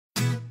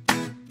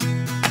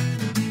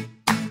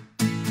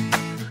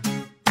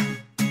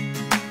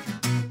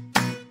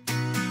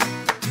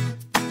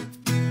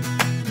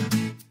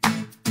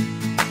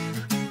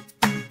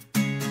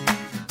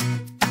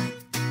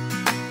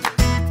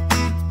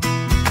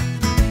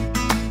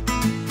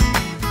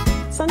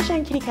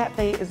Kitty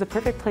Catfe is the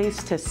perfect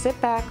place to sit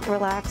back,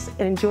 relax,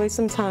 and enjoy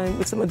some time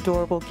with some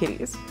adorable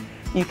kitties.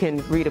 You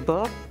can read a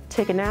book,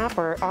 take a nap,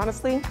 or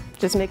honestly,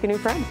 just make a new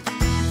friend.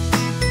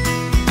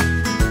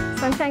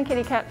 Sunshine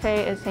Kitty Catfe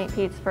is St.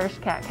 Pete's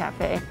first cat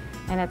cafe,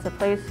 and it's a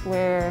place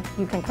where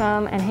you can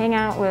come and hang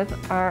out with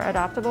our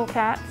adoptable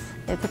cats.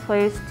 It's a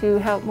place to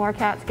help more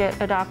cats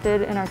get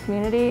adopted in our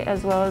community,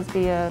 as well as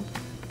be a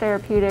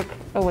therapeutic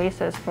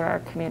oasis for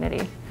our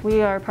community.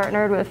 We are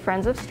partnered with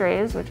Friends of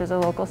Strays, which is a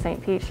local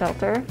St. Pete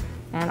shelter,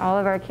 and all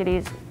of our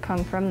kitties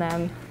come from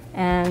them.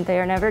 And they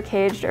are never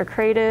caged or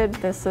crated.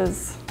 This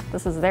is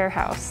their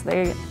house.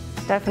 They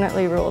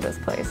definitely rule this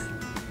place.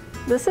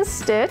 This is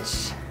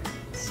Stitch.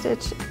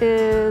 Stitch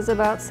is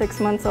about 6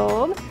 months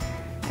old.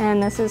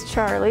 And this is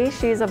Charlie.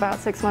 She's about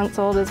 6 months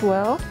old as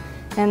well.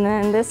 And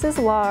then this is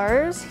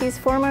Lars. He's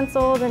 4 months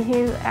old and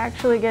he's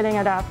actually getting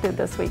adopted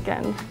this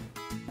weekend.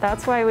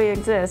 That's why we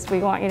exist. We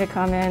want you to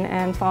come in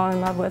and fall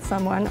in love with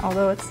someone,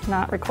 although it's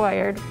not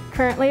required.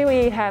 Currently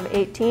we have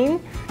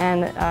 18,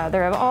 and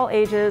they're of all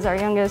ages. Our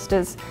youngest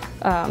is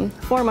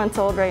 4 months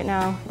old right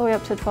now, all the way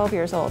up to 12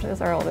 years old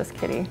is our oldest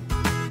kitty.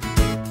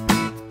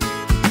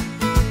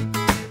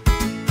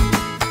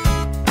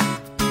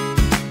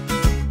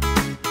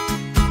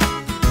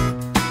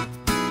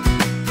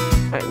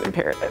 I'm in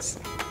paradise.